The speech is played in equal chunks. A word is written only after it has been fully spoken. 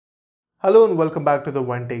Hello and welcome back to the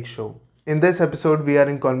One Take Show. In this episode, we are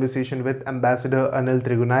in conversation with Ambassador Anil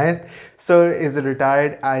Trigunayat. Sir is a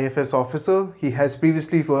retired IFS officer. He has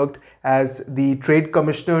previously worked as the Trade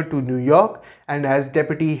Commissioner to New York and as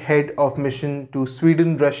Deputy Head of Mission to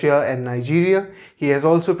Sweden, Russia, and Nigeria. He has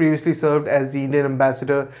also previously served as the Indian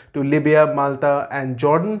Ambassador to Libya, Malta, and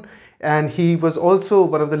Jordan. And he was also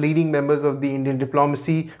one of the leading members of the Indian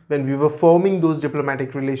diplomacy when we were forming those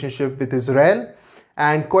diplomatic relationships with Israel.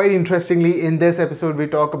 And quite interestingly, in this episode, we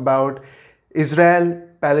talk about Israel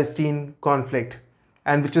Palestine conflict,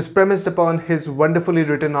 and which is premised upon his wonderfully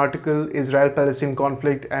written article, Israel Palestine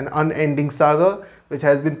Conflict An Unending Saga, which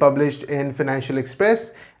has been published in Financial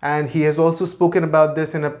Express. And he has also spoken about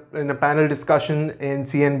this in a panel discussion in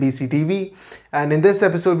CNBC TV. And in this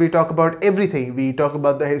episode, we talk about everything. We talk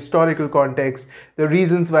about the historical context, the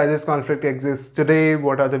reasons why this conflict exists today,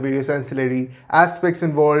 what are the various ancillary aspects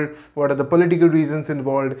involved, what are the political reasons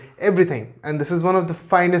involved, everything. And this is one of the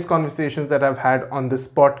finest conversations that I've had on this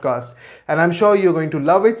podcast. And I'm sure you're going to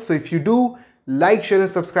love it. So if you do, like, share, and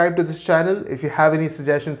subscribe to this channel. If you have any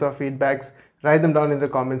suggestions or feedbacks, write them down in the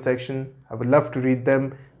comment section. I would love to read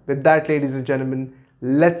them. With that, ladies and gentlemen,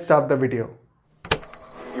 let's start the video.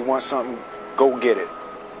 You want something, go get it.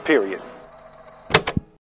 Period.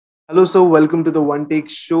 Hello, so welcome to the One Take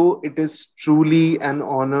Show. It is truly an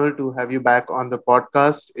honor to have you back on the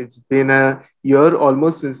podcast. It's been a year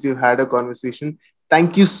almost since we've had a conversation.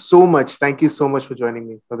 Thank you so much. Thank you so much for joining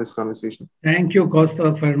me for this conversation. Thank you,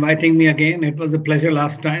 Costa, for inviting me again. It was a pleasure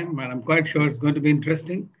last time, and I'm quite sure it's going to be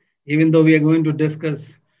interesting, even though we are going to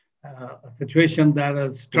discuss a situation that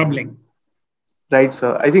is troubling. Right,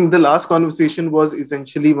 sir. I think the last conversation was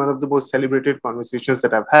essentially one of the most celebrated conversations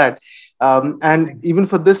that I've had. And even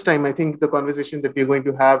for this time, I think the conversation that we're going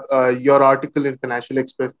to have, your article in Financial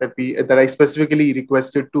Express that I specifically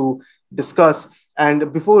requested to discuss.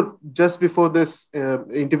 And just before this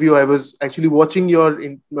interview, I was actually watching your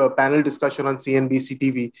panel discussion on CNBC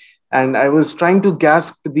TV, and I was trying to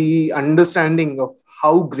grasp the understanding of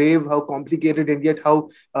how grave, how complicated, and yet how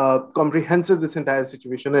comprehensive this entire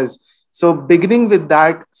situation is. So beginning with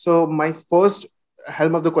that, so my first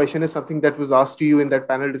helm of the question is something that was asked to you in that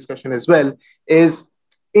panel discussion as well, is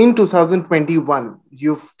in 2021,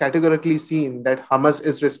 you've categorically seen that Hamas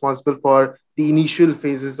is responsible for the initial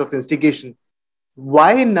phases of instigation.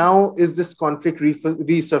 Why now is this conflict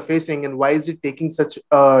resurfacing, and why is it taking such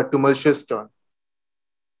a tumultuous turn?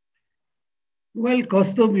 Well,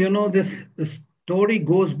 Kaustubh, this story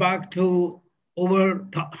goes back to over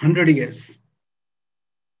 100 years.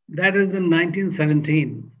 That is in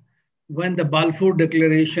 1917, when the Balfour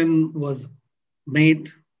Declaration was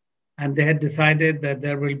made, and they had decided that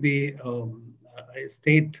there will be a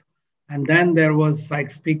state. And then there was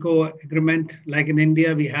Sykes-Picot Agreement. Like in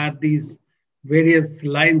India, we had these various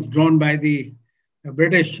lines drawn by the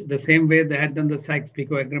British, the same way they had done the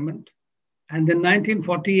Sykes-Picot Agreement. And in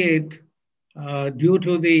 1948, due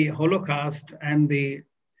to the Holocaust and the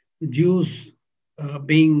Jews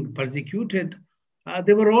being persecuted,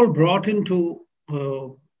 they were all brought into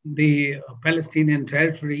the Palestinian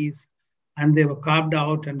territories, and they were carved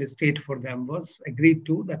out, and a state for them was agreed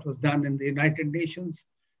to. That was done in the United Nations,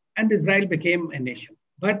 and Israel became a nation.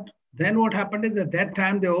 But then what happened is at that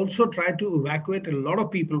time, they also tried to evacuate a lot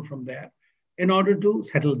of people from there in order to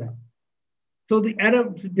settle them. So the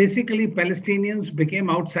Arabs, basically Palestinians, became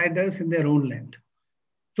outsiders in their own land.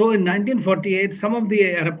 So in 1948, some of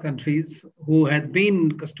the Arab countries who had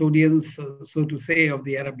been custodians, so to say, of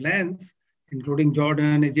the Arab lands, including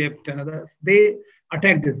Jordan, Egypt, and others, they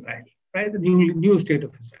attacked Israel, right? The new state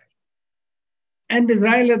of Israel. And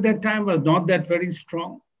Israel at that time was not that very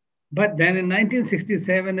strong. But then in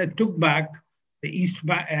 1967, it took back the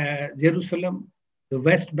Jerusalem, the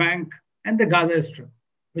West Bank, and the Gaza Strip,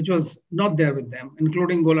 which was not there with them,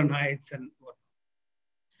 including Golan Heights and whatnot.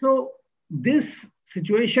 So this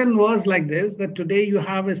situation was like this, that today you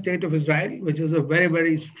have a state of Israel, which is a very,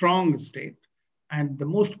 very strong state and the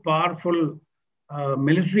most powerful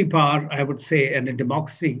military power, I would say, and a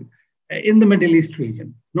democracy in the Middle East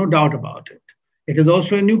region, no doubt about it. It is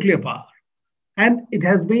also a nuclear power. And it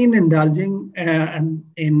has been indulging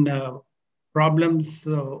in problems,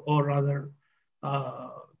 or rather,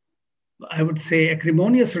 I would say,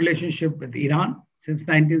 acrimonious relationship with Iran since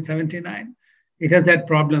 1979. It has had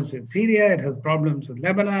problems with Syria, it has problems with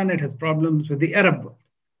Lebanon, it has problems with the Arab world.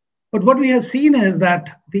 But what we have seen is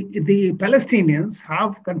that the Palestinians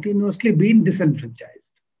have continuously been disenfranchised.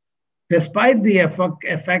 Despite the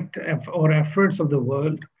efforts of the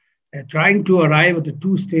world trying to arrive at a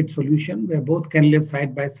two-state solution where both can live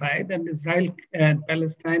side by side, and Israel and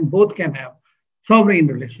Palestine both can have sovereign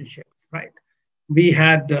relationships, right? We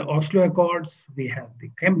had Oslo Accords, we had the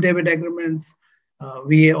Camp David agreements.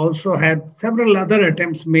 We also had several other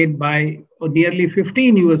attempts made by nearly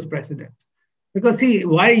 15 US presidents. Because see,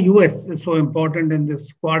 why US is so important in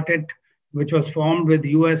this quartet, which was formed with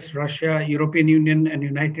US, Russia, European Union, and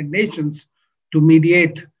United Nations to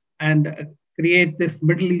mediate and create this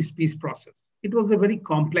Middle East peace process. It was a very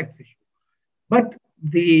complex issue. But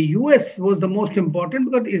the US was the most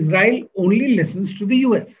important because Israel only listens to the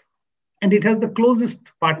US and it has the closest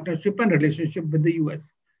partnership and relationship with the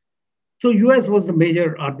US. So US was the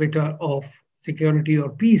major arbiter of security or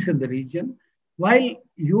peace in the region, while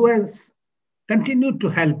US continued to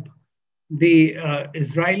help the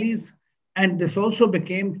Israelis, and this also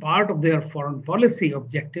became part of their foreign policy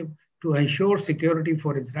objective to ensure security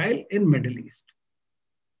for Israel in Middle East.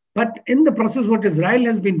 But in the process, what Israel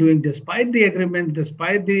has been doing, despite the agreement,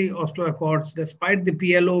 despite the Oslo Accords, despite the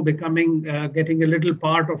PLO becoming getting a little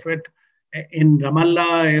part of it in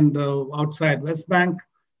Ramallah and outside West Bank,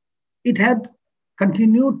 it had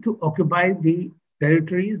continued to occupy the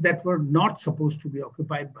territories that were not supposed to be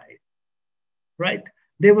occupied by it, right?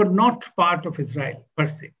 They were not part of Israel per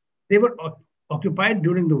se. They were occupied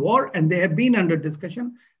during the war and they have been under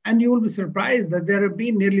discussion. And you will be surprised that there have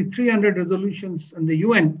been nearly 300 resolutions in the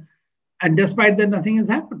UN. And despite that, nothing has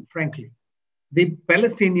happened, frankly. The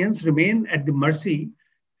Palestinians remain at the mercy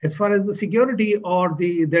as far as the security or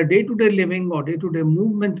their day-to-day living or day-to-day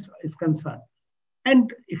movement is concerned.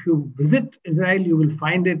 And if you visit Israel, you will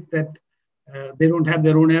find it that they don't have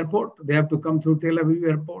their own airport. They have to come through Tel Aviv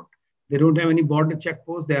airport. They don't have any border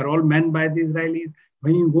checkposts. They are all manned by the Israelis.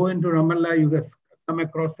 When you go into Ramallah, you just come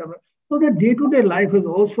across several. So the day-to-day life is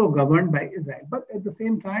also governed by Israel. But at the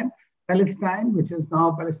same time, Palestine, which is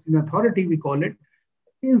now Palestinian Authority, we call it,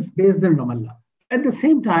 is based in Ramallah. At the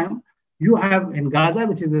same time, you have in Gaza,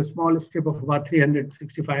 which is a small strip of about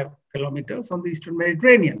 365 kilometers on the Eastern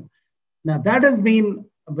Mediterranean. Now that has been,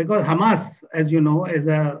 because Hamas, as you know, is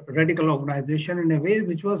a radical organization in a way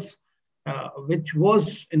which was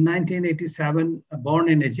in 1987 born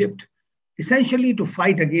in Egypt, essentially to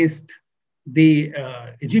fight against the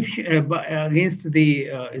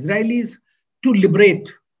Israelis to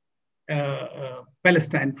liberate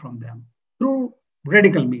Palestine from them through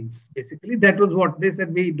radical means. Basically, that was what they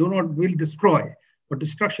said: we will destroy. But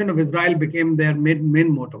destruction of Israel became their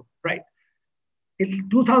main motto, right? In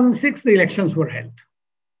 2006, the elections were held,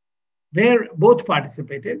 where both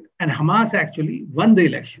participated, and Hamas actually won the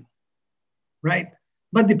election, right?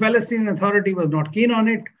 But the Palestinian Authority was not keen on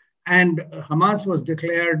it, and Hamas was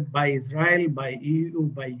declared by Israel, by EU,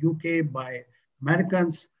 by UK, by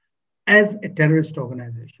Americans as a terrorist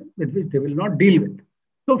organization with which they will not deal with.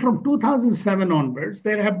 So from 2007 onwards,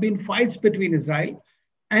 there have been fights between Israel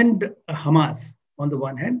and Hamas on the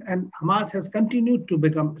one hand, and Hamas has continued to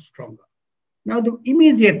become stronger. Now, the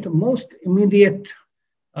most immediate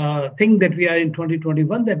thing that we are in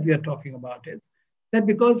 2021 that we are talking about is that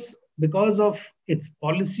because of its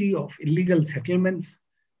policy of illegal settlements,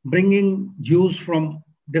 bringing Jews from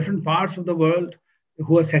different parts of the world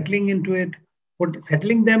who are settling into it,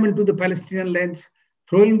 settling them into the Palestinian lands,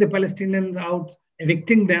 throwing the Palestinians out,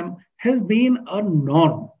 evicting them, has been a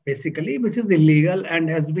norm, basically, which is illegal and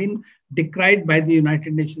has been decried by the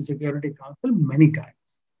United Nations Security Council many times.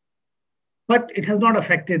 But it has not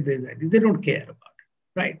affected the Israelis. They don't care about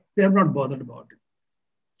it, right? They have not bothered about it.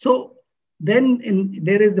 So then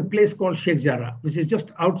there is a place called Sheikh Jarrah, which is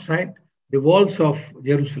just outside the walls of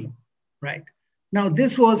Jerusalem, right? Now,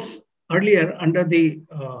 this was earlier under the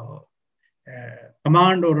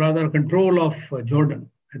command or rather control of Jordan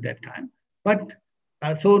at that time. But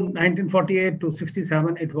so 1948 to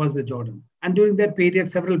 67, it was with Jordan. And during that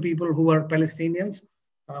period, several people who were Palestinians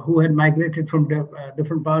who had migrated from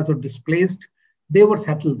different parts or displaced, they were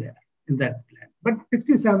settled there in that land. But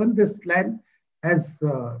 67, this land, as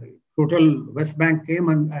total West Bank came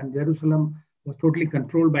and Jerusalem was totally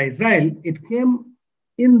controlled by Israel, it came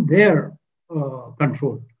in their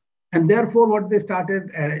control. And therefore, what they started,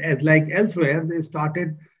 as like elsewhere, they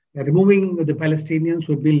started removing the Palestinians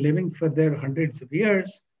who had been living for their hundreds of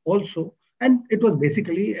years also. And it was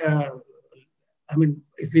basically,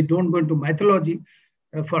 if we don't go into mythology,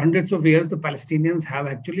 for hundreds of years, the Palestinians have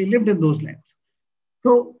actually lived in those lands.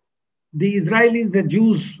 So the Israelis, the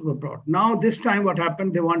Jews were brought. Now, this time what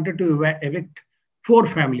happened, they wanted to evict 4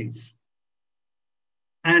 families.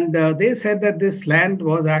 And they said that this land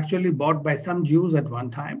was actually bought by some Jews at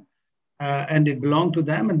one time, and it belonged to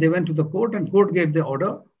them. And they went to the court, and court gave the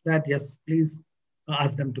order that, yes, please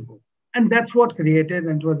ask them to go. And that's what created,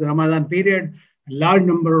 and it was the Ramadan period, a large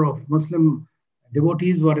number of Muslim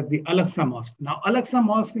devotees were at the Al-Aqsa Mosque. Now, Al-Aqsa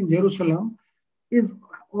Mosque in Jerusalem is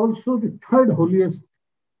also the third holiest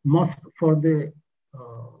mosque for the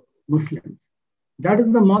uh, Muslims. That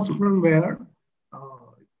is the mosque from where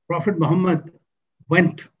Prophet Muhammad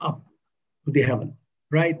went up to the heaven,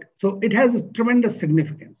 right? So it has a tremendous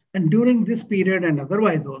significance. And during this period and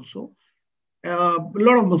otherwise also, a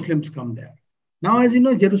lot of Muslims come there. Now, as you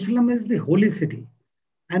know, Jerusalem is the holy city,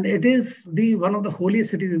 and it is the one of the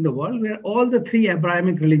holiest cities in the world where all the three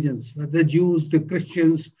Abrahamic religions, whether the Jews, the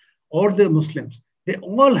Christians, or the Muslims, they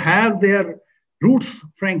all have their roots,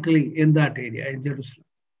 frankly, in that area in Jerusalem.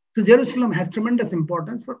 So Jerusalem has tremendous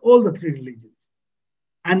importance for all the three religions.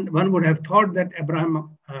 And one would have thought that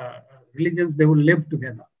Abraham religions, they would live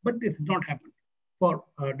together, but it has not happened for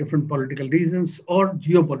different political reasons or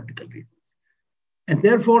geopolitical reasons. And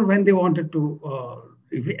therefore, when they wanted to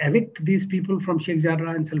evict these people from Sheikh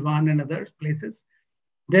Jarrah and Silvan and other places,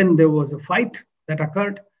 then there was a fight that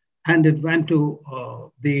occurred, and it went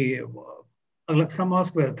to the Al-Aqsa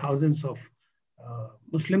Mosque, where thousands of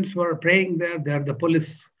Muslims were praying there. There, the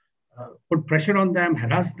police put pressure on them,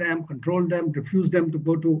 harassed them, controlled them, refused them to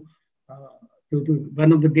go to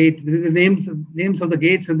one of the gates. The names of the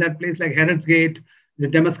gates in that place, like Herod's Gate, the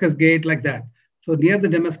Damascus Gate, like that. So near the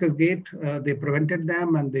Damascus Gate, they prevented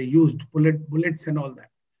them, and they used bullets and all that.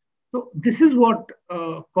 So this is what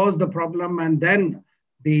caused the problem. And then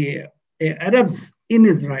the Arabs in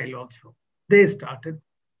Israel also, they started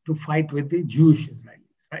to fight with the Jewish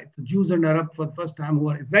Israelis, right? The Jews and Arabs, for the first time, who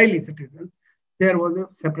are Israeli citizens, there was a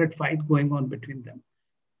separate fight going on between them.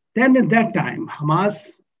 Then at that time, Hamas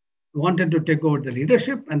wanted to take over the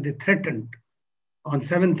leadership, and they threatened on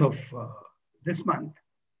 7th of this month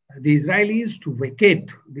the Israelis to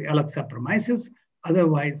vacate the Al-Aqsa premises,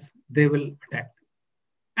 otherwise they will attack them.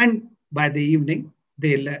 And by the evening,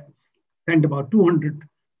 they sent about 200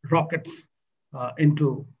 rockets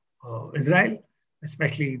into Israel,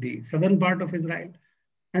 especially the southern part of Israel.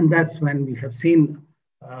 And that's when we have seen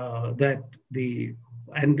that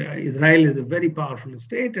Israel is a very powerful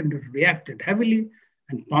state, and it reacted heavily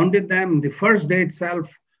and pounded them. The first day itself,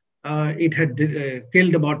 it had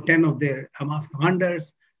killed about 10 of their Hamas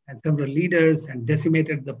commanders and several leaders and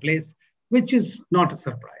decimated the place, which is not a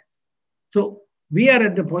surprise. So we are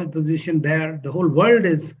at the position there. The whole world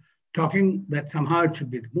is talking that somehow it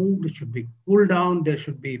should be removed, it should be cooled down, there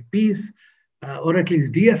should be peace, or at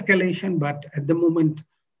least de-escalation. But at the moment,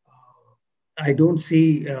 I don't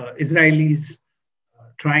see Israelis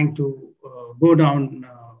trying to go down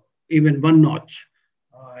even one notch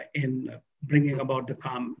in bringing about the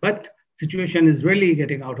calm. But situation is really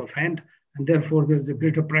getting out of hand, and therefore there's a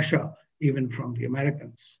greater pressure even from the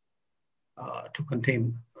Americans to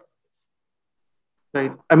contain this.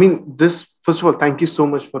 Right. I mean, this, first of all, thank you so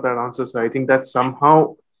much for that answer. So I think that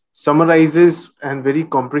somehow summarizes and very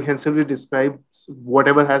comprehensively describes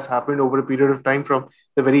whatever has happened over a period of time from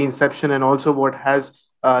the very inception, and also what has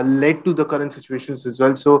led to the current situations as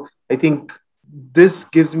well. So I think this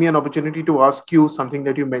gives me an opportunity to ask you something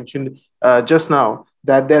that you mentioned just now,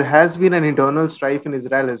 that there has been an internal strife in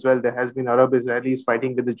Israel as well. There has been Arab Israelis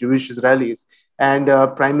fighting with the Jewish Israelis, and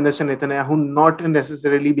Prime Minister Netanyahu not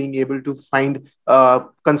necessarily being able to find a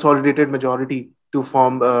consolidated majority to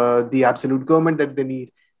form the absolute government that they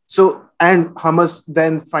need. So, and Hamas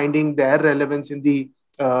then finding their relevance in the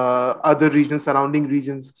other regions, surrounding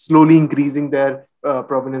regions, slowly increasing their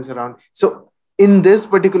provenance around. So, in this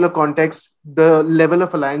particular context, the level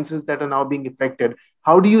of alliances that are now being affected,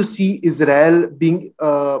 how do you see Israel being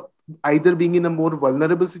either being in a more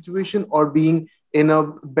vulnerable situation or being in a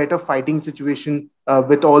better fighting situation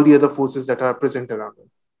with all the other forces that are present around them?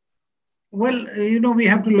 Well, we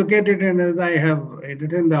have to look at it, and as I have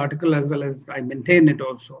edited in the article as well as I maintain it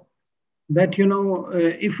also, that,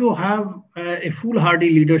 if you have a foolhardy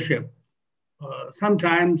leadership,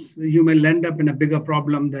 sometimes you may end up in a bigger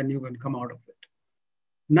problem than you can come out of it.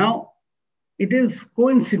 Now, it is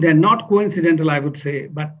not coincidental, I would say,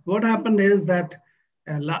 but what happened is that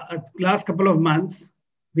last couple of months,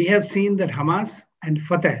 we have seen that Hamas and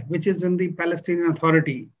Fatah, which is in the Palestinian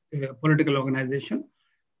Authority political organization,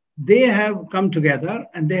 they have come together,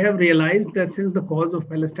 and they have realized that since the cause of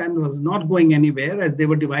Palestine was not going anywhere, as they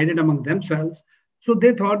were divided among themselves, so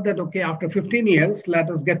they thought that, okay, after 15 years, let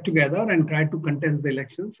us get together and try to contest the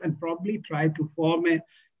elections and probably try to form a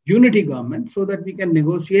unity government so that we can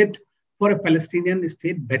negotiate for a Palestinian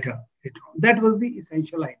state better. That was the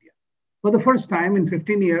essential idea. For the first time in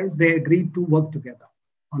 15 years, they agreed to work together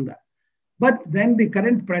on that. But then the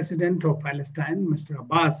current president of Palestine, Mr.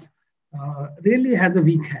 Abbas, really has a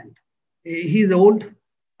weak hand. He's old,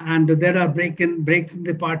 and there are breaks in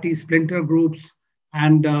the party, splinter groups,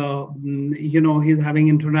 and he's having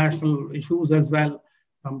international issues as well.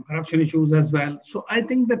 some corruption issues as well. So I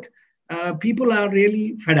think that people are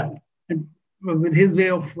really fed up and with his way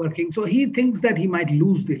of working. So he thinks that he might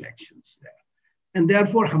lose the elections there. And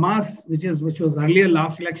therefore, Hamas, which was earlier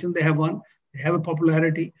last election, they have won. They have a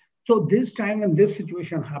popularity. So this time when this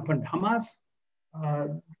situation happened, Hamas, uh,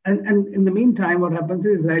 and in the meantime, what happens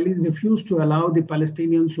is Israelis refuse to allow the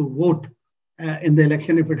Palestinians to vote in the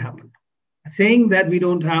election if it happened, saying that we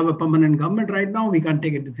don't have a permanent government right now, we can't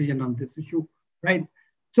take a decision on this issue, right?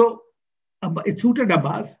 So it suited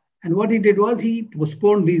Abbas. And what he did was he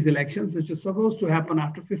postponed these elections, which was supposed to happen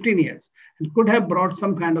after 15 years and could have brought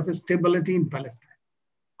some kind of a stability in Palestine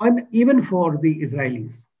and even for the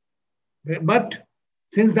Israelis. But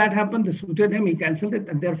since that happened, this suited him, he canceled it,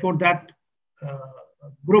 and therefore that uh,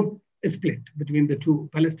 group is split between the two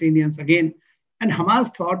Palestinians again. And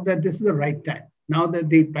Hamas thought that this is the right time. Now that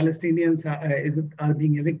the Palestinians are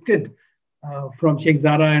being evicted from Sheikh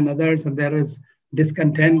Zara and others, and there is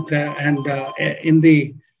discontent, and in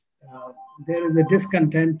the there is a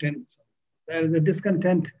discontent, and there is a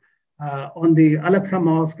discontent on the Al-Aqsa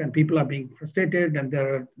Mosque, and people are being frustrated, and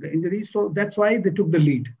there are the injuries. So that's why they took the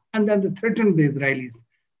lead, and then they threatened the Israelis.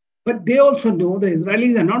 But they also know the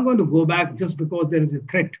Israelis are not going to go back just because there is a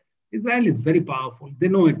threat. Israel is very powerful; they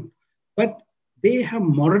know it, but they have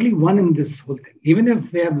morally won in this whole thing. Even if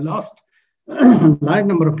they have lost a large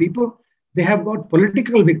number of people, they have got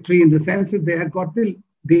political victory in the sense that they have got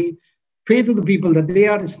the faith of the people that they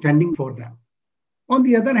are standing for them. On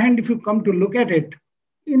the other hand, if you come to look at it,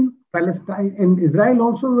 in Palestine, in Israel,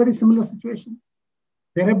 also a very similar situation.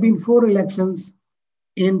 There have been 4 elections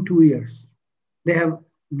in 2 years. They have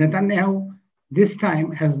Netanyahu this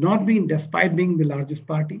time has not been, despite being the largest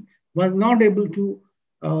party, was not able to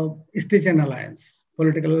stitch an alliance,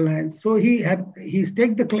 political alliance. So he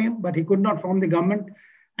staked the claim, but he could not form the government,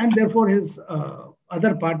 and therefore his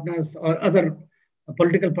other partners or other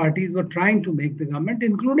political parties were trying to make the government,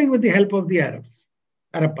 including with the help of the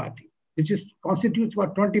Arab Party, which constitutes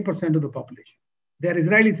about 20% of the population. They are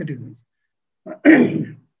Israeli citizens.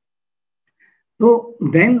 So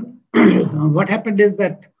then what happened is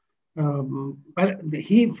that now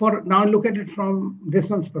look at it from this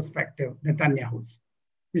one's perspective, Netanyahu's.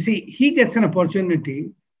 You see, he gets an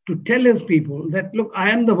opportunity to tell his people that, look,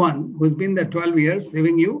 I am the one who's been there 12 years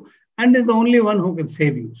saving you, and is the only one who can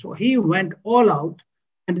save you. So he went all out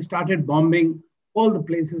and started bombing all the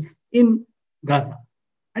places in Gaza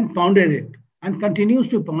and pounded it, and continues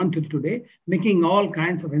to pound till today, making all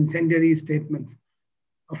kinds of incendiary statements.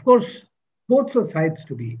 Of course, both sides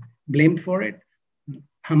to be blamed for it.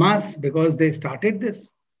 Hamas, because they started this,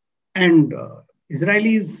 and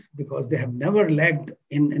Israelis, because they have never lagged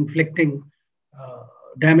in inflicting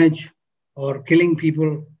damage or killing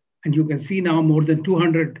people. And you can see now more than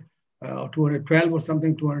 200, 212 or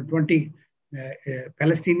something, 220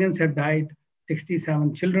 Palestinians have died,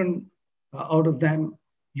 67 children out of them.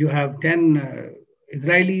 You have 10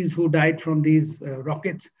 Israelis who died from these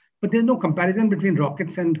rockets. But there's no comparison between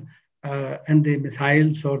rockets and the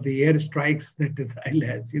missiles or the air strikes that Israel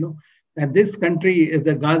has, And this country,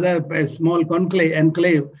 the Gaza, a small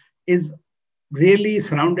enclave, is really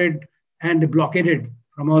surrounded and blockaded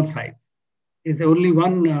from all sides. It's the only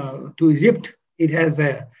one to Egypt. It has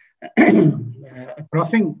a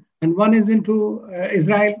crossing, and one is into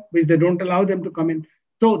Israel, which they don't allow them to come in.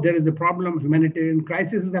 So there is a problem, humanitarian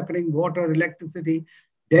crisis is occurring, water, electricity,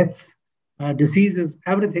 deaths, diseases,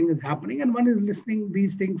 everything is happening. And one is listening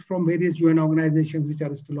these things from various UN organizations which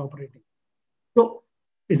are still operating. So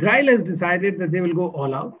Israel has decided that they will go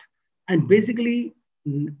all out and basically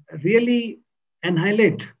really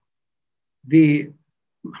annihilate the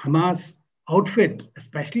Hamas outfit,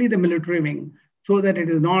 especially the military wing, so that it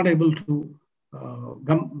is not able to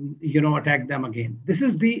attack them again. This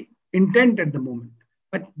is the intent at the moment.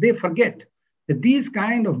 But they forget that these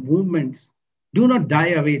kind of movements do not die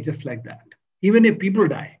away just like that, even if people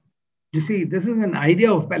die. You see, this is an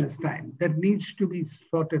idea of Palestine that needs to be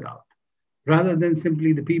sorted out, rather than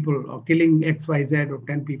simply the people or killing X, Y, Z or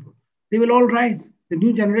 10 people. They will all rise. The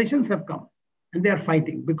new generations have come and they are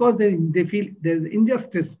fighting because they feel there's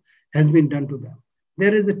injustice has been done to them.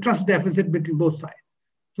 There is a trust deficit between both sides.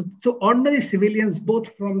 So ordinary civilians, both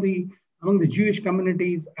among the Jewish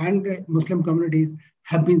communities and the Muslim communities,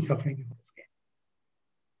 have been suffering in this game.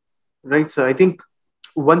 Right. So I think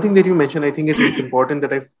one thing that you mentioned, I think it is important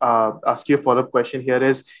that I ask you a follow-up question here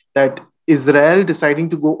is that Israel deciding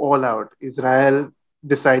to go all out, Israel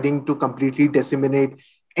deciding to completely disseminate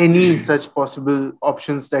any such possible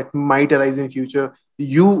options that might arise in future,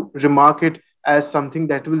 you remark it as something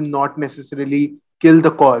that will not necessarily kill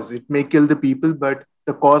the cause. It may kill the people, but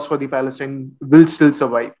the cause for the Palestine will still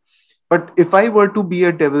survive. But if I were to be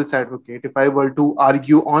a devil's advocate, if I were to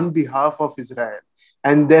argue on behalf of Israel,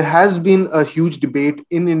 and there has been a huge debate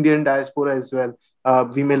in Indian diaspora as well.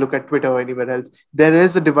 We may look at Twitter or anywhere else. There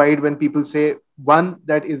is a divide when people say, one,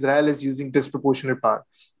 that Israel is using disproportionate power,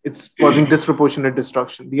 it's causing disproportionate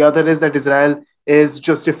destruction. The other is that Israel is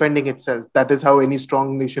just defending itself. That is how any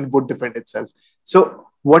strong nation would defend itself. So,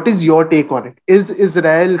 what is your take on it? Is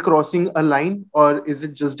Israel crossing a line, or is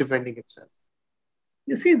it just defending itself?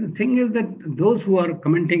 You see, the thing is that those who are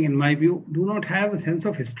commenting, in my view, do not have a sense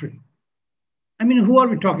of history. I mean, who are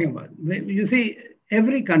we talking about? You see,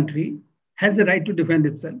 every country has a right to defend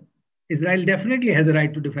itself. Israel definitely has a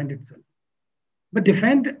right to defend itself. But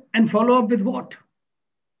defend and follow up with what?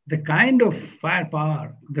 The kind of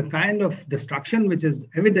firepower, the kind of destruction which is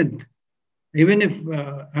evident, even if,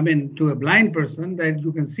 to a blind person, that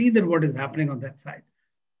you can see that what is happening on that side.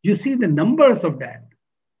 You see the numbers of that.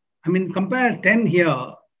 I mean, compare 10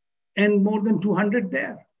 here and more than 200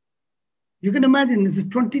 there. You can imagine this is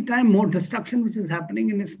 20 times more destruction which is happening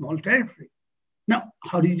in a small territory. Now,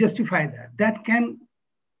 how do you justify that? That can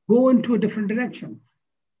go into a different direction.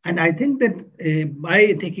 And I think that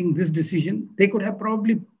by taking this decision, they could have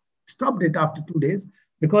probably stopped it after 2 days,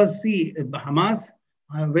 because see, Hamas,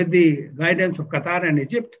 with the guidance of Qatar and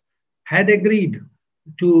Egypt, had agreed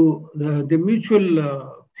to the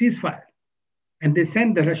mutual ceasefire. And they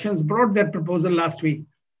sent, the Russians brought that proposal last week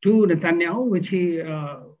to Netanyahu, which he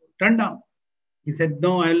turned down. He said,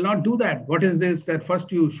 no, I will not do that. What is this? That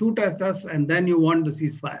first you shoot at us and then you want the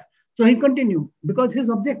ceasefire. So he continued, because his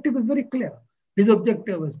objective is very clear. His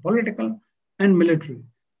objective is political and military.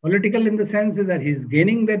 Political in the sense is that he's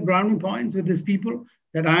gaining that brownie points with his people,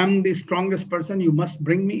 that I am the strongest person, you must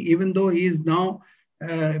bring me, even though he is now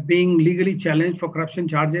being legally challenged for corruption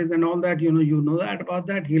charges and all that. You know that about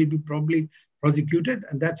that. He'll be probably prosecuted,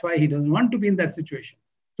 and that's why he doesn't want to be in that situation.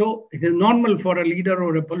 So it is normal for a leader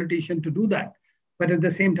or a politician to do that. But at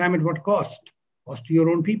the same time, at what cost? Cost to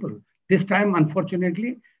your own people. This time,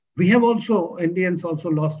 unfortunately, we have also, Indians also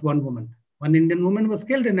lost one woman. One Indian woman was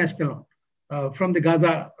killed in Ashkelon from the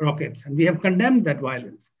Gaza rockets. And we have condemned that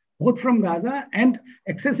violence, both from Gaza and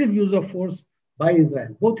excessive use of force by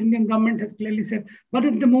Israel. Both Indian government has clearly said, but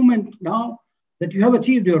at the moment now that you have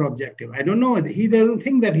achieved your objective, I don't know, he doesn't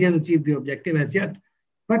think that he has achieved the objective as yet.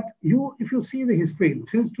 But if you see the history,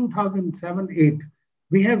 since 2007-8,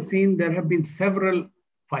 we have seen there have been several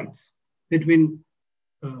fights between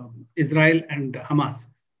Israel and Hamas,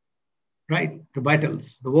 right? The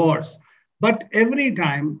battles, the wars. But every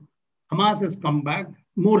time Hamas has come back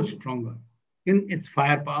more stronger in its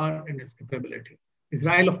firepower and its capability.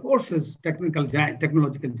 Israel, of course, is technological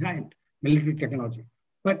giant, military technology.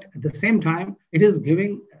 But at the same time, it is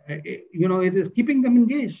giving, it is keeping them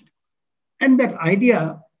engaged. And that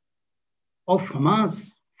idea of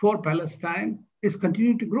Hamas for Palestine is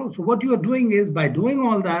continuing to grow. So what you are doing is, by doing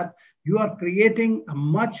all that, you are creating a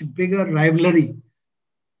much bigger rivalry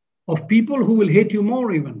of people who will hate you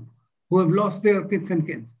more, even, who have lost their kids and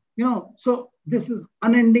kids. So this is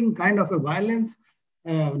unending kind of a violence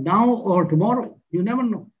now or tomorrow. You never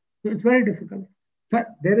know. So it's very difficult. So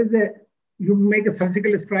you make a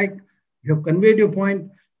surgical strike, you have conveyed your point,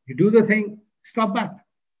 you do the thing, stop back.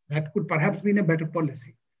 That could perhaps be a better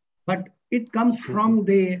policy. But it comes from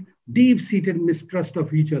the deep-seated mistrust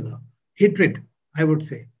of each other, hatred, I would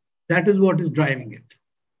say. That is what is driving it.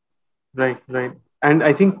 Right. And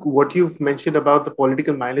I think what you've mentioned about the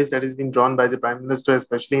political mileage that is being drawn by the Prime Minister,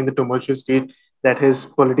 especially in the tumultuous state that his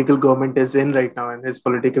political government is in right now and his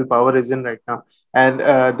political power is in right now, and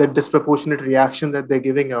the disproportionate reaction that they're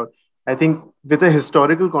giving out, I think with a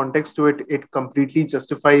historical context to it, it completely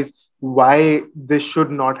justifies why this should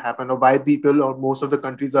not happen, or why people or most of the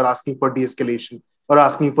countries are asking for de-escalation or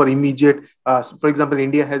asking for immediate, for example,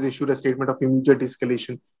 India has issued a statement of immediate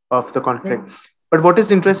escalation of the conflict. Right. But what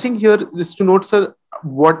is interesting here is to note, sir,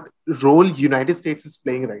 what role United States is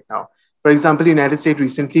playing right now. For example, the United States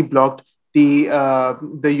recently blocked the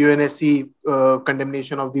UNSC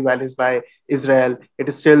condemnation of the violence by Israel. It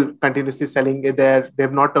is still continuously selling it there. They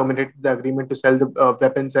have not terminated the agreement to sell the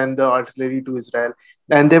weapons and the artillery to Israel.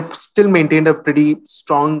 And they've still maintained a pretty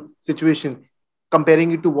strong situation,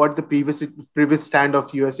 comparing it to what the previous stand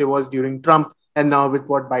of USA was during Trump and now with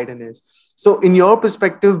what Biden is. So in your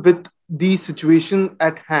perspective, with the situation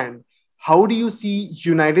at hand, how do you see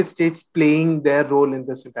United States playing their role in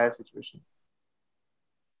this entire situation?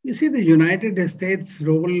 You see, the United States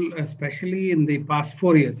role, especially in the past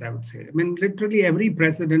 4 years, I would say. I mean, literally every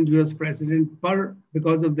president, US president,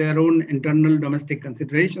 because of their own internal domestic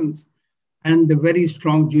considerations and the very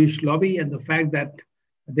strong Jewish lobby and the fact that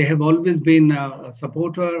they have always been a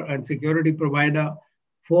supporter and security provider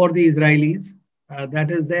for the Israelis. That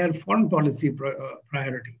is their foreign policy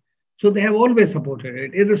priority. So they have always supported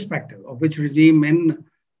it, irrespective of which regime in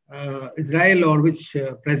Israel or which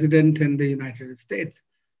president in the United States.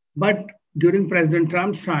 But during President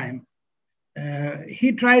Trump's time,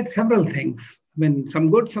 he tried several things. I mean, some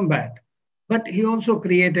good, some bad. But he also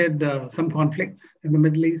created some conflicts in the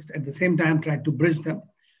Middle East, at the same time tried to bridge them.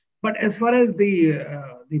 But as far as the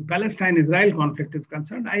Palestine-Israel conflict is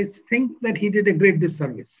concerned, I think that he did a great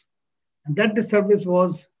disservice. And that disservice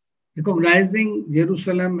was recognizing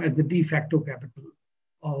Jerusalem as the de facto capital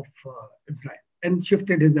of Israel and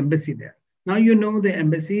shifted his embassy there. Now, you know, the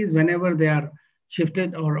embassies, whenever they are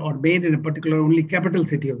shifted or made in a particular only capital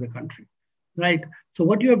city of the country, right? So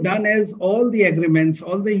what you have done is all the agreements,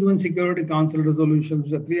 all the UN Security Council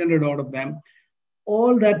resolutions, the 300 odd of them,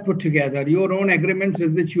 all that put together, your own agreements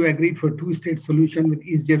with which you agreed for two-state solution with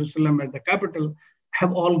East Jerusalem as the capital,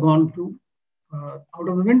 have all gone to out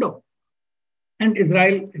of the window. And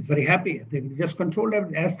Israel is very happy. They just controlled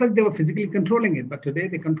everything. As such, they were physically controlling it, but today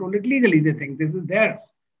they control it legally. They think this is theirs.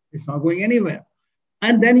 It's not going anywhere.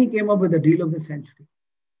 And then he came up with the deal of the century.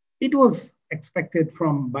 It was expected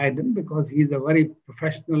from Biden because he's a very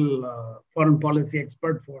professional foreign policy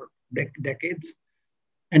expert for decades.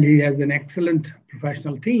 And he has an excellent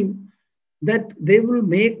professional team, that they will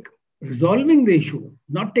make resolving the issue,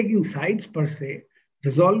 not taking sides per se,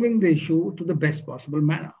 resolving the issue to the best possible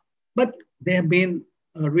manner. But they have been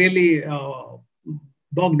really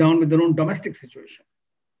bogged down with their own domestic situation.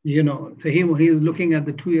 You know, so he is looking at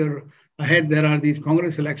the 2 year ahead. There are these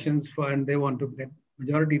Congress elections and they want to get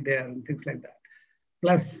majority there and things like that.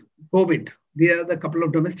 Plus COVID. There are the couple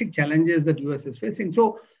of domestic challenges that US is facing.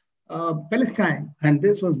 So Palestine, and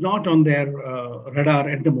this was not on their radar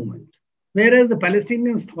at the moment. Whereas the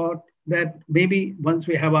Palestinians thought that maybe once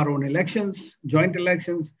we have our own elections, joint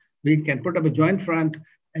elections, we can put up a joint front,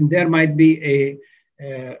 and there might be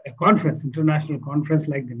a conference, international conference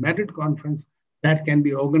like the Madrid conference, that can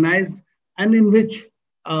be organized and in which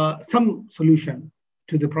some solution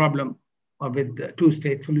to the problem with the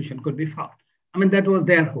two-state solution could be found. I mean, that was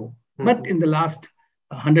their hope. Mm-hmm. But in the last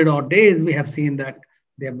 100 odd days, we have seen that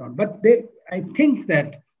they have not. But I think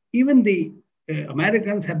that even the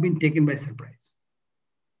Americans have been taken by surprise.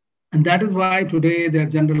 And that is why today their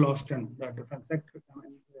General Austin, the defense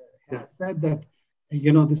secretary, has said that,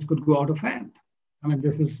 you know, this could go out of hand. I mean,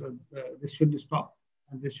 this should stop.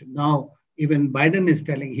 And this should now, even Biden is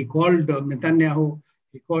telling, he called Netanyahu,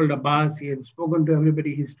 he called Abbas, he has spoken to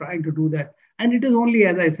everybody, he's trying to do that. And it is only,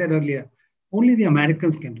 as I said earlier, only the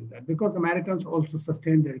Americans can do that, because Americans also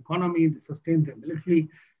sustain their economy, they sustain their military,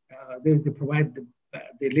 they provide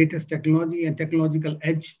the latest technology and technological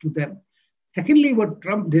edge to them. Secondly, what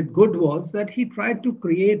Trump did good was that he tried to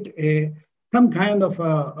create some kind of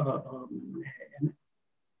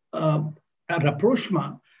a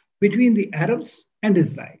rapprochement between the Arabs and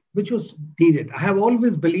Israel, which was needed. I have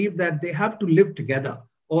always believed that they have to live together,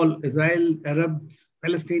 all Israel, Arabs,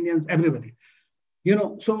 Palestinians, everybody. You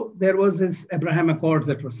know, so there was this Abraham Accords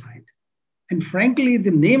that was signed. And frankly,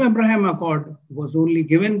 the name Abraham Accord was only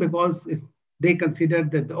given because they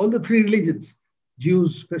considered that all the three religions,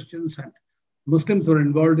 Jews, Christians, and Muslims were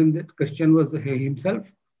involved in it. Christian was himself.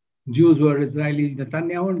 Jews were Israeli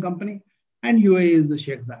Netanyahu and company, and UAE is the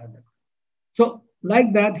Sheikh Zayed. So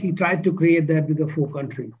like that, he tried to create that with the four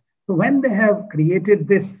countries. So when they have created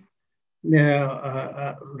this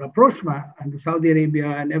rapprochement, and the Saudi Arabia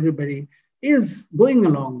and everybody is going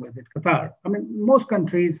along with it, Qatar. I mean, most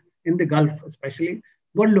countries in the Gulf especially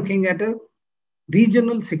were looking at a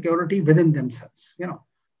regional security within themselves, you know.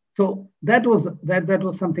 So that was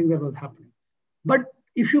something that was happening. But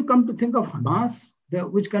if you come to think of Hamas,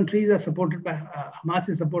 which countries are supported by, Hamas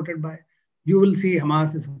is supported by, you will see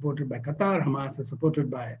Hamas is supported by Qatar, Hamas is supported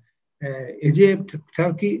by Egypt,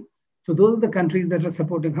 Turkey. So those are the countries that are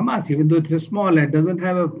supporting Hamas, even though it is small, it doesn't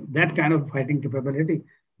have that kind of fighting capability.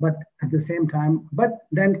 But at the same time, but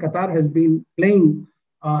then Qatar has been playing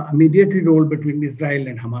a mediatory role between Israel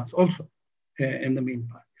and Hamas also in the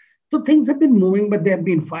meanwhile. So things have been moving, but there have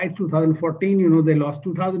been fights. 2014, you know, they lost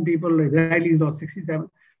 2,000 people, Israelis lost 67.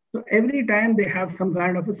 So every time they have some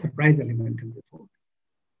kind of a surprise element in this whole.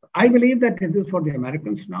 I believe that it is for the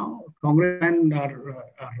Americans now. Congressmen are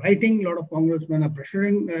writing, a lot of congressmen are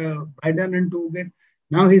pressuring Biden into it.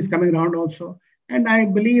 Now he's coming around also. And I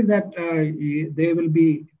believe that they will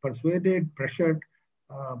be persuaded, pressured,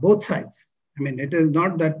 both sides. I mean, it is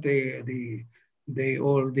not that the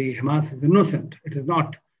Hamas is innocent. It is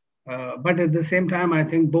not. But at the same time, I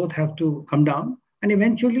think both have to come down and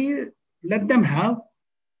eventually let them have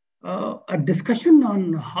a discussion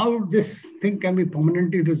on how this thing can be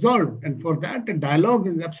permanently resolved. And for that, a dialogue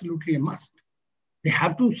is absolutely a must. They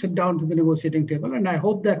have to sit down to the negotiating table. And I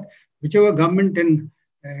hope that whichever government in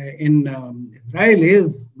Israel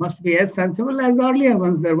must be as sensible as earlier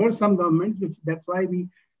ones. There were some governments, which that's why we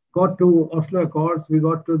got to Oslo Accords, we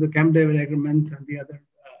got to the Camp David Agreement and the other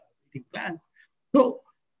plans. So,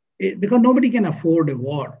 because nobody can afford a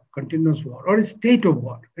war, continuous war, or a state of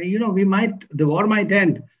war. The war might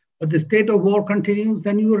end, but the state of war continues,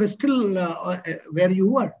 then you are still where you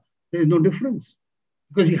were. There is no difference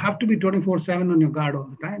because you have to be 24/7 on your guard all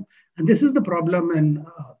the time. And this is the problem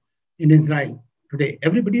in Israel today.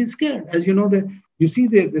 Everybody is scared. As you know, you see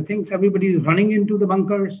the things, everybody is running into the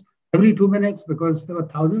bunkers every 2 minutes because there were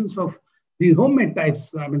thousands of these homemade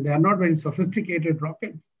types. I mean, they are not very sophisticated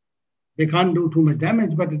rockets. They can't do too much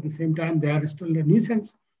damage, but at the same time, they are still a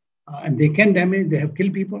nuisance and they can damage, they have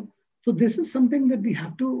killed people. So this is something that we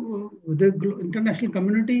have to, the international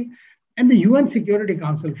community and the UN Security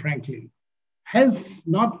Council, frankly, has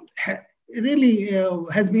not really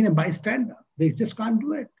has been a bystander. They just can't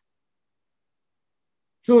do it.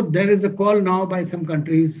 So there is a call now by some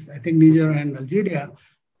countries, I think Niger and Algeria,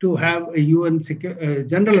 to have a UN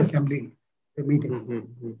General Assembly meeting,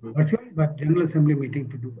 virtual, but General Assembly meeting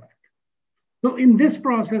to do that. So in this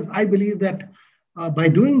process, I believe that by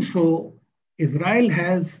doing so, Israel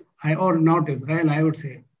has, or not Israel, I would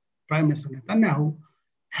say, Prime Minister Netanyahu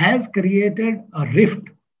has created a rift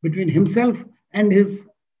between himself and his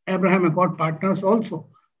Abraham Accord partners also.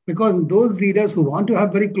 Because those leaders who want to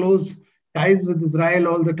have very close ties with Israel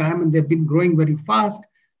all the time, and they've been growing very fast,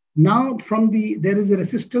 now there is a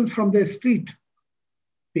resistance from the street.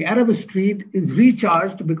 The Arab street is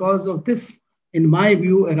recharged because of this, in my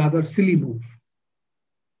view, a rather silly move.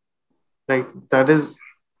 Right. That is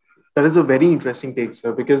a very interesting take,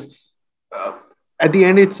 sir, because at the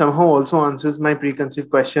end, it somehow also answers my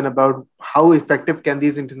preconceived question about how effective can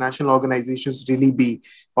these international organizations really be,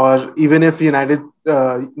 or even if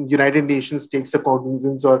United Nations takes a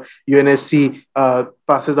cognizance or UNSC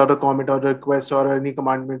passes out a comment or a request or any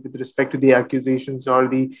commandment with respect to the accusations or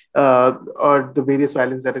the various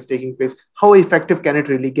violence that is taking place, how effective can it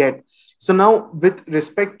really get? So now, with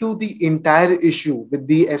respect to the entire issue, with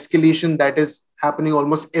the escalation that is happening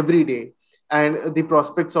almost every day, and the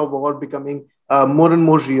prospects of war becoming more and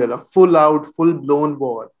more real, a full-blown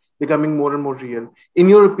war becoming more and more real. In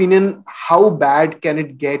your opinion, how bad can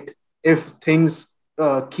it get if things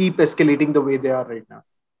keep escalating the way they are right now?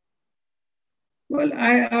 Well,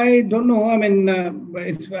 I don't know. I mean,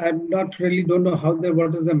 I'm not really don't know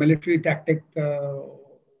what is the military tactic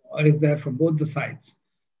is there for both the sides.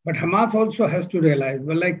 But Hamas also has to realize,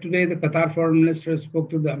 well, like today, the Qatar foreign minister spoke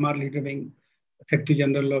to the Hamas leader wing, Secretary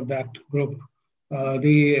General of that group.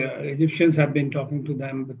 The Egyptians have been talking to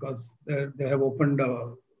them because they have opened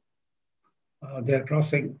their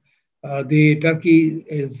crossing. The Turkey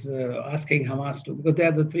is asking Hamas to, because they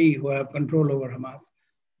are the three who have control over Hamas.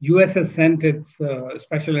 US has sent its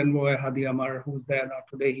special envoy Hadi Amar, who's there now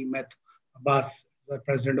today. He met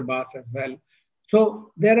President Abbas as well.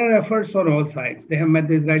 So there are efforts on all sides. They have met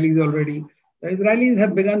the Israelis already. The Israelis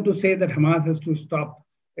have begun to say that Hamas has to stop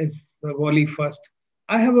its volley first.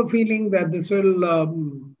 I have a feeling that this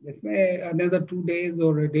may another 2 days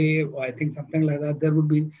or a day, or I think something like that, there would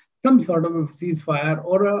be some sort of a ceasefire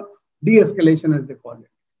or a de-escalation, as they call it.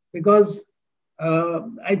 Because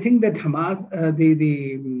I think that Hamas,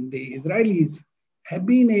 the Israelis have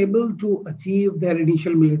been able to achieve their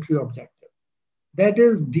initial military objective. That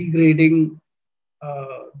is degrading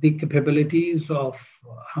the capabilities of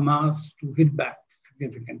Hamas to hit back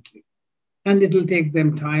significantly. And it will take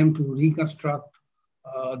them time to reconstruct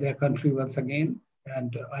their country once again.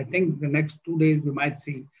 And I think the next 2 days we might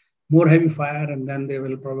see more heavy fire, and then they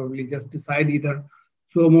will probably just decide either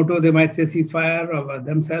suo moto, they might say ceasefire of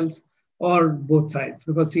themselves, or both sides,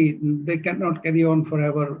 because they cannot carry on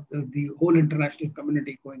forever, the whole international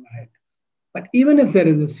community going ahead. But even if there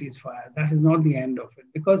is a ceasefire, that is not the end of it,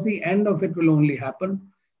 because the end of it will only happen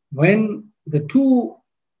when the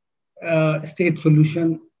two-state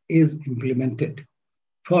solution is implemented.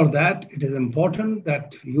 For that, it is important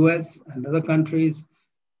that US and other countries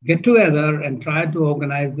get together and try to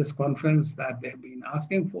organize this conference that they've been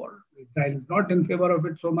asking for. Israel is not in favor of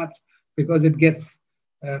it so much because it gets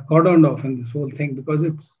cordoned off in this whole thing, because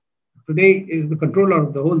today is the controller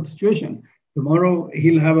of the whole situation. Tomorrow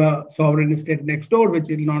he'll have a sovereign state next door, which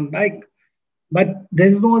he'll not like, but there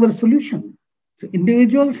is no other solution. So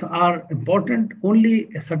individuals are important only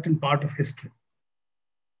a certain part of history,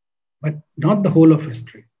 but not the whole of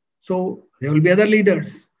history. So there will be other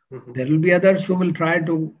leaders. Mm-hmm. There will be others who will try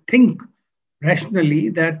to think rationally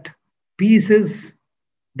that peace is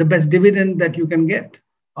the best dividend that you can get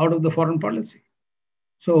out of the foreign policy.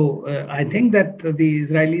 So I think that the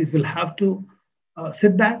Israelis will have to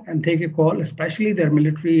sit back and take a call, especially their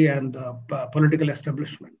military and political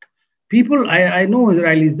establishment. People, I know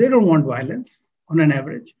Israelis, they don't want violence on an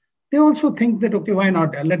average. They also think that, okay, why not?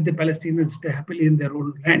 Let the Palestinians stay happily in their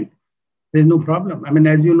own land. There's no problem. I mean,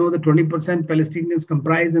 as you know, the 20% Palestinians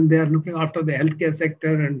comprise, and they are looking after the healthcare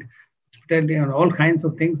sector and all kinds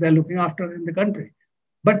of things they're looking after in the country.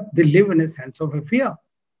 But they live in a sense of a fear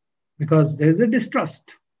because there's a distrust.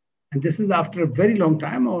 And this is after a very long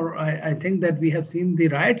time, or I think that we have seen the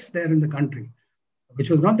riots there in the country, which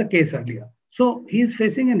was not the case earlier. So he's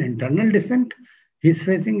facing an internal dissent, he's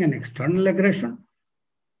facing an external aggression.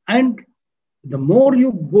 And the more you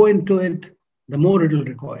go into it, the more it will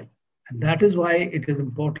recoil. And that is why it is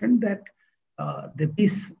important that the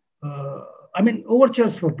peace,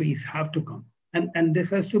 overtures for peace have to come. And this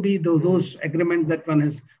has to be those agreements that one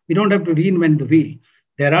has, we don't have to reinvent the wheel.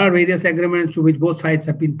 There are various agreements to which both sides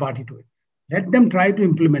have been party to it. Let them try to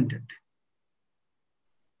implement it.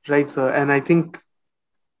 Right, sir. And I think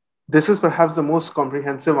this is perhaps the most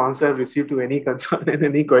comprehensive answer I've received to any concern and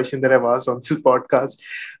any question that I've asked on this podcast.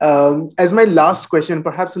 As my last question,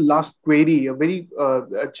 perhaps a last query, a very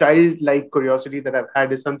childlike curiosity that I've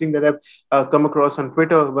had is something that I've come across on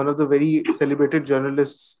Twitter. One of the very celebrated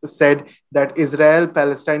journalists said that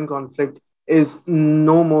Israel-Palestine conflict is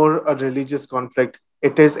no more a religious conflict.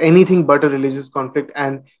 It is anything but a religious conflict,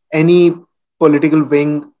 and any political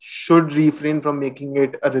wing should refrain from making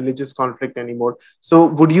it a religious conflict anymore. So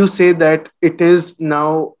would you say that it is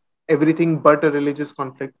now everything but a religious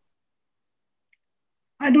conflict?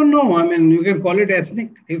 I don't know. I mean, you can call it ethnic,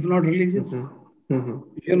 if not religious. Mm-hmm.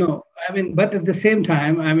 Mm-hmm. But at the same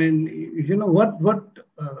time, what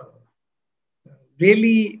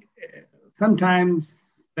really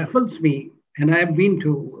sometimes baffles me, and I've been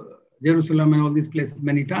to Jerusalem and all these places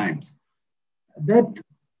many times, that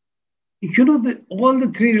all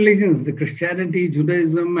the three religions, the Christianity,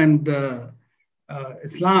 Judaism, and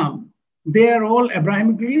Islam, they are all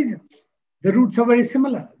Abrahamic religions. The roots are very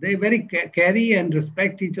similar. They very carry and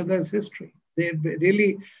respect each other's history. They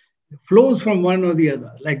really flows from one or the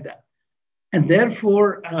other like that. And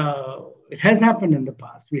therefore, it has happened in the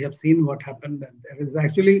past. We have seen what happened. And there is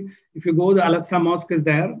actually, if you go, the Al-Aqsa Mosque is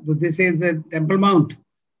there. They say it's a Temple Mount.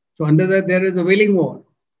 So under that, there is a Wailing Wall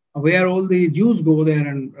where all the Jews go there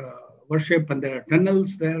and worship, and there are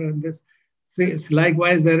tunnels there. And this,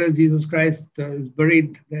 likewise, there is Jesus Christ is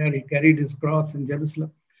buried there. He carried his cross in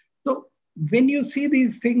Jerusalem. So when you see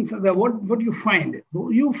these things, what you find?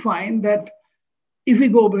 You find that if we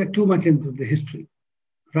go back too much into the history,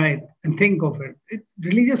 right, and think of it,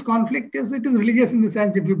 religious conflict is religious in the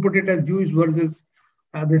sense if you put it as Jews versus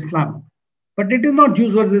the Islam. But it is not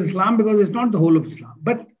Jews versus Islam because it's not the whole of Islam.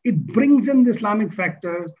 But it brings in the Islamic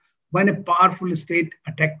factors when a powerful state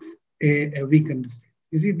attacks a weakened state.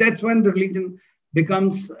 You see, that's when the religion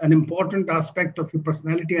becomes an important aspect of your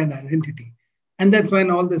personality and identity. And that's when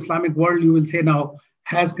all the Islamic world, you will say now,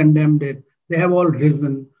 has condemned it. They have all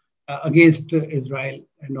risen against Israel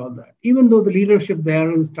and all that. Even though the leadership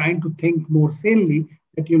there is trying to think more sanely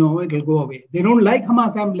that, it will go away. They don't like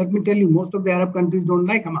Hamas. Let me tell you, most of the Arab countries don't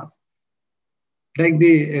like Hamas, like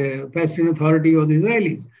the Palestinian Authority or the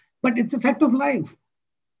Israelis. But it's a fact of life.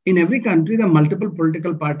 In every country, there are multiple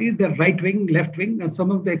political parties. They're right wing, left wing, and some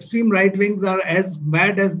of the extreme right wings are as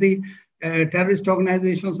bad as the terrorist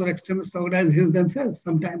organizations or extremist organizations themselves.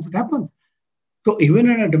 Sometimes it happens. So even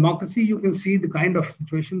in a democracy, you can see the kind of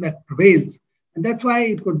situation that prevails. And that's why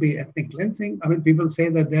it could be ethnic cleansing. I mean, people say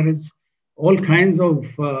that there is all kinds of,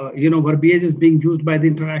 verbiage is being used by the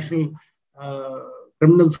International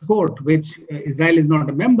Criminals Court, which Israel is not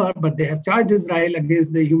a member, but they have charged Israel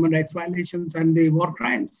against the human rights violations and the war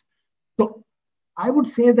crimes. So I would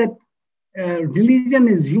say that religion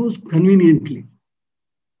is used conveniently,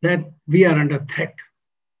 that we are under threat.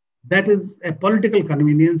 That is a political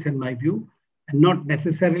convenience in my view, and not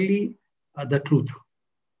necessarily the truth.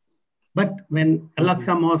 But when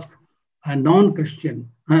Al-Aqsa Mosque, a non-Christian,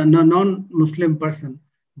 non-Muslim person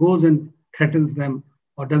goes and threatens them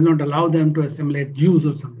or does not allow them to assimilate Jews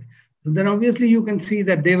or something, so then obviously you can see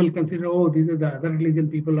that they will consider, oh, these are the other religion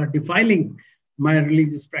people are defiling my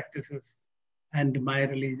religious practices and my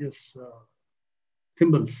religious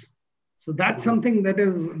symbols. So that's something that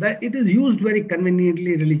it is used very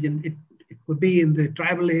conveniently, religion. It could be in the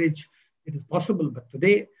tribal age, it is possible, but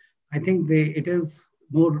today I think it is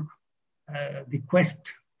more the quest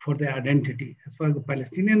for their identity. As far as the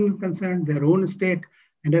Palestinian is concerned, their own state,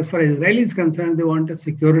 And as far as Israel is concerned, they want a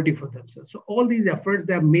security for themselves. So all these efforts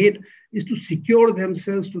they have made is to secure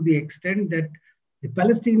themselves to the extent that the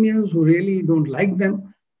Palestinians who really don't like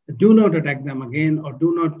them do not attack them again or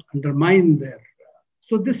do not undermine their.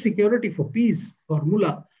 So this security for peace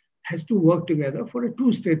formula has to work together for a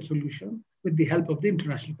two-state solution with the help of the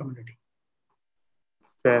international community.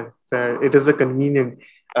 Fair, fair. It is a convenient,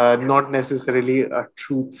 not necessarily a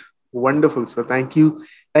truth. Wonderful. So thank you.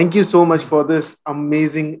 Thank you so much for this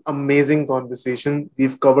amazing, amazing conversation.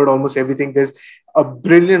 We've covered almost everything. There's a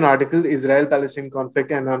brilliant article, Israel-Palestine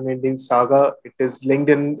conflict and unending saga. It is linked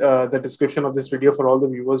in the description of this video for all the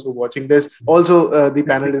viewers who are watching this. Also, the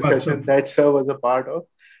panel discussion that Sir was a part of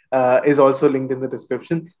is also linked in the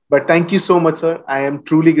description. But thank you so much, sir. I am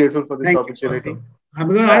truly grateful for this opportunity.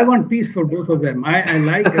 Because I want peace for both of them. I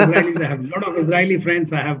like Israelis. I have a lot of Israeli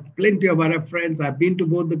friends. I have plenty of Arab friends. I've been to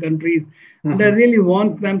both the countries. And I really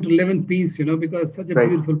want them to live in peace, because it's such a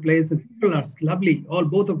beautiful place and people are lovely,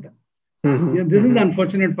 both of them. This is the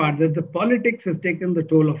unfortunate part that the politics has taken the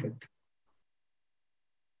toll of it.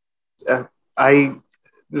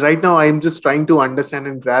 Right now, I'm just trying to understand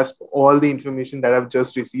and grasp all the information that I've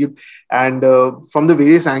just received, and from the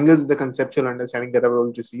various angles, the conceptual understanding that I've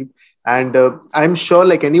all received. And I'm sure,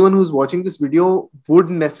 like anyone who's watching this video, would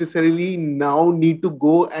necessarily now need to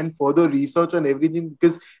go and further research on everything,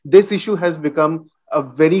 because this issue has become a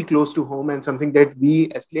very close to home and something that we,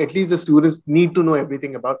 at least the students, need to know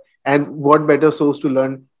everything about. And what better source to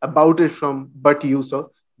learn about it from but you, sir.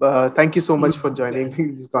 Thank you so much for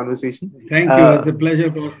joining this conversation. Thank you. It's a pleasure,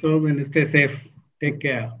 Kaustubh, and stay safe. Take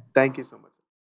care. Thank you so much.